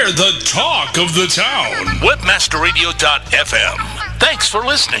 WebmasterRadio.fm. We're the talk of the town. WebmasterRadio.fm. Thanks for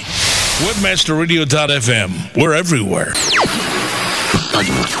listening. WebmasterRadio.fm. We're everywhere.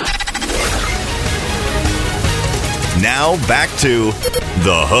 Now back to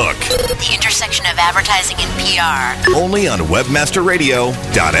The Hook. The intersection of advertising and PR. Only on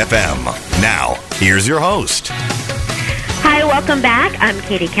WebmasterRadio.fm. Now, here's your host. Hi, welcome back. I'm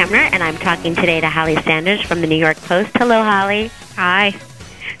Katie Kempner, and I'm talking today to Holly Sanders from the New York Post. Hello, Holly. Hi.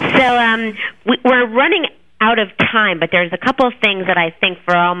 So we're running out of time, but there's a couple of things that I think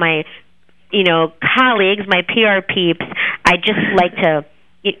for all my, colleagues, my PR peeps, I'd just like to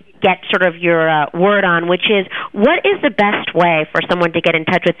get sort of your word on, which is, what is the best way for someone to get in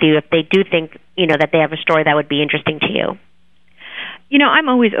touch with you if they do think, that they have a story that would be interesting to you? I'm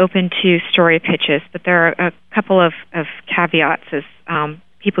always open to story pitches, but there are a couple of caveats, as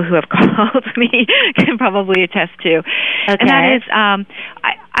people who have called me can probably attest to. Okay. And that is, I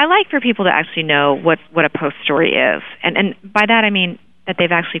like for people to actually know what a post story is. And by that I mean that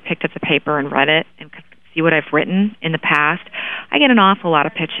they've actually picked up the paper and read it and could see what I've written in the past. I get an awful lot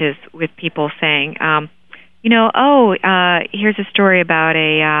of pitches with people saying, here's a story about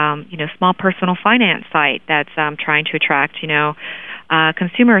a small personal finance site that's trying to attract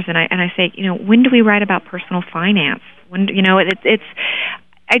consumers, and I say, when do we write about personal finance? When it's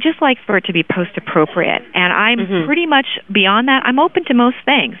I just like for it to be post appropriate, and I'm pretty much beyond that. I'm open to most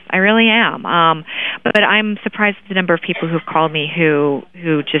things, I really am. But I'm surprised at the number of people who've called me who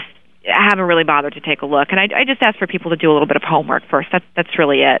just haven't really bothered to take a look. And I just ask for people to do a little bit of homework first. That's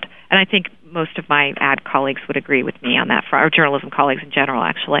really it. And I think most of my ad colleagues would agree with me on that, or journalism colleagues in general,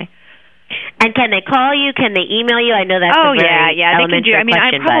 actually. And can they call you? Can they email you? I know that's a very yeah. They can do. I mean,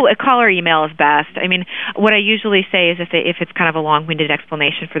 question, a call or email is best. I mean, what I usually say is if it's kind of a long-winded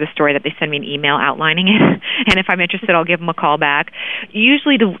explanation for the story, that they send me an email outlining it, and if I'm interested, I'll give them a call back.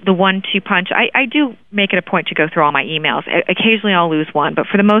 Usually, the 1-2 punch. I do make it a point to go through all my emails. Occasionally, I'll lose one, but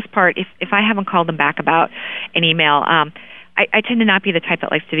for the most part, if I haven't called them back about an email, I tend to not be the type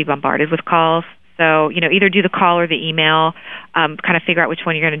that likes to be bombarded with calls. So, either do the call or the email, kind of figure out which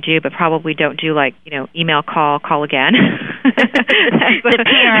one you're going to do, but probably don't do email, call again. The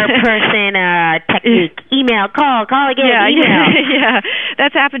PR person technique. Email, call again, email. Yeah,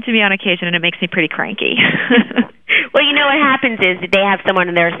 that's happened to me on occasion, and it makes me pretty cranky. Well, what happens is they have someone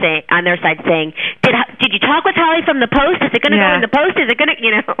on their side saying, "Did you talk with Holly from the Post? Is it going to go in the Post? Is it going to,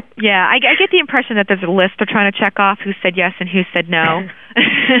 Yeah, I get the impression that there's a list they're trying to check off who said yes and who said no.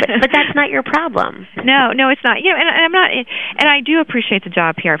 but that's not your problem. No, it's not. And I'm not. And I do appreciate the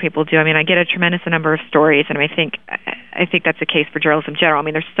job PR people do. I mean, I get a tremendous number of stories, and I think that's the case for journalism in general. I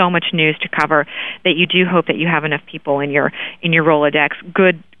mean, there's so much news to cover that you do hope that you have enough people in your Rolodex,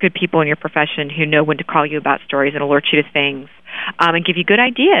 good people in your profession who know when to call you about stories and alert you to things. And give you good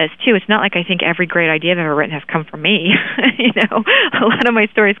ideas too. It's not like I think every great idea I've ever written has come from me. A lot of my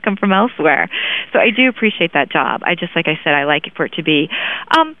stories come from elsewhere. So I do appreciate that job. I just, like I said, I like it for it to be,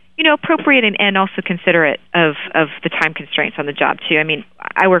 appropriate and also considerate of the time constraints on the job too. I mean,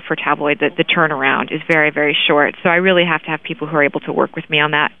 I work for a tabloid. The turnaround is very, very short. So I really have to have people who are able to work with me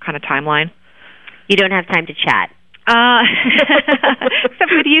on that kind of timeline. You don't have time to chat.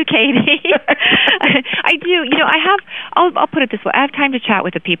 Except with you, Katie. I do. I'll put it this way. I have time to chat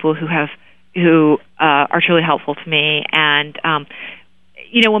with the people who are truly helpful to me, and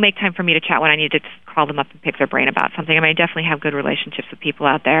will make time for me to chat when I need to call them up and pick their brain about something. I mean, I definitely have good relationships with people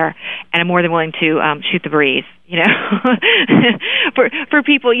out there, and I'm more than willing to shoot the breeze. For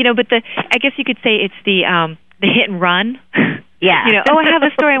people. But I guess you could say it's the hit and run. Yeah. I have a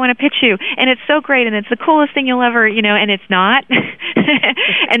story I want to pitch you, and it's so great, and it's the coolest thing you'll ever, and it's not.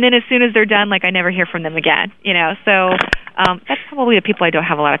 And then as soon as they're done, I never hear from them again. So that's probably the people I don't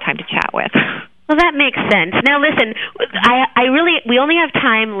have a lot of time to chat with. Well, that makes sense. Now, listen, we only have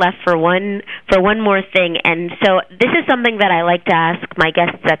time left for one more thing, and so this is something that I like to ask my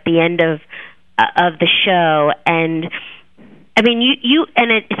guests at the end of the show, and I mean,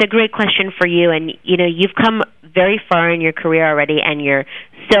 and it's a great question for you, and you've come very far in your career already, and you're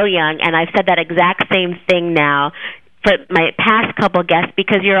so young. And I've said that exact same thing now for my past couple guests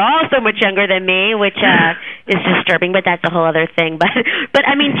because you're all so much younger than me, which is disturbing. But that's a whole other thing. But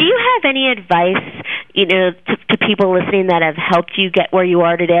I mean, do you have any advice, to people listening that have helped you get where you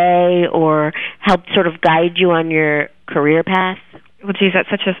are today, or helped sort of guide you on your career path? Well, geez, that's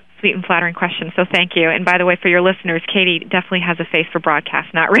such a sweet and flattering question, so thank you. And by the way, for your listeners, Katie definitely has a face for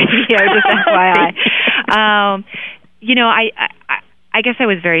broadcast, not radio, just FYI. I guess I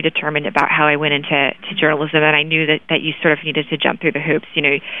was very determined about how I went into journalism, and I knew that you sort of needed to jump through the hoops.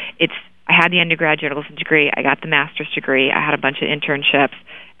 I had the undergrad journalism degree, I got the master's degree, I had a bunch of internships,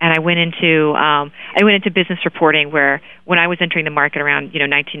 and I went into business reporting, where when I was entering the market around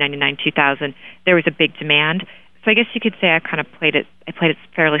 1999, 2000, there was a big demand. So I guess you could say I kind of played it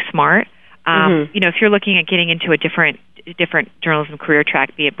fairly smart. If you're looking at getting into a different journalism career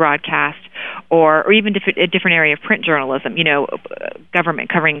track, be it broadcast or even a different area of print journalism, government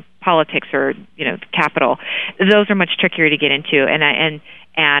covering politics or the Capitol, those are much trickier to get into.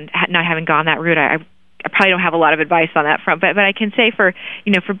 And not having gone that route, I probably don't have a lot of advice on that front. But I can say for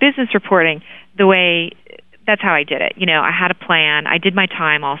business reporting, that's how I did it. I had a plan. I did my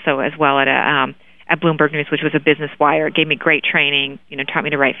time also as well at Bloomberg News, which was a business wire. It gave me great training, taught me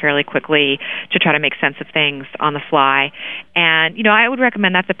to write fairly quickly, to try to make sense of things on the fly. And, I would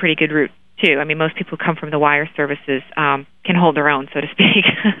recommend that's a pretty good route, too. I mean, most people who come from the wire services can hold their own, so to speak,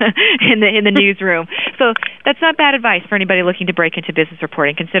 in the newsroom. So that's not bad advice for anybody looking to break into business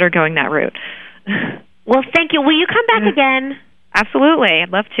reporting. Consider going that route. Well, thank you. Will you come back again? Absolutely. I'd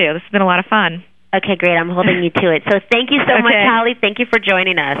love to. This has been a lot of fun. Okay, great. I'm holding you to it. So thank you so much, Holly. Thank you for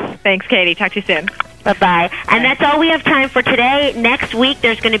joining us. Thanks, Katie. Talk to you soon. Bye-bye. And that's all we have time for today. Next week,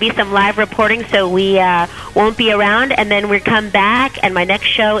 there's going to be some live reporting, so we won't be around. And then we'll come back, and my next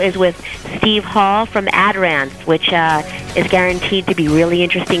show is with Steve Hall from Adrans, which is guaranteed to be really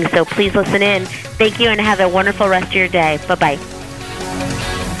interesting. So please listen in. Thank you, and have a wonderful rest of your day. Bye-bye.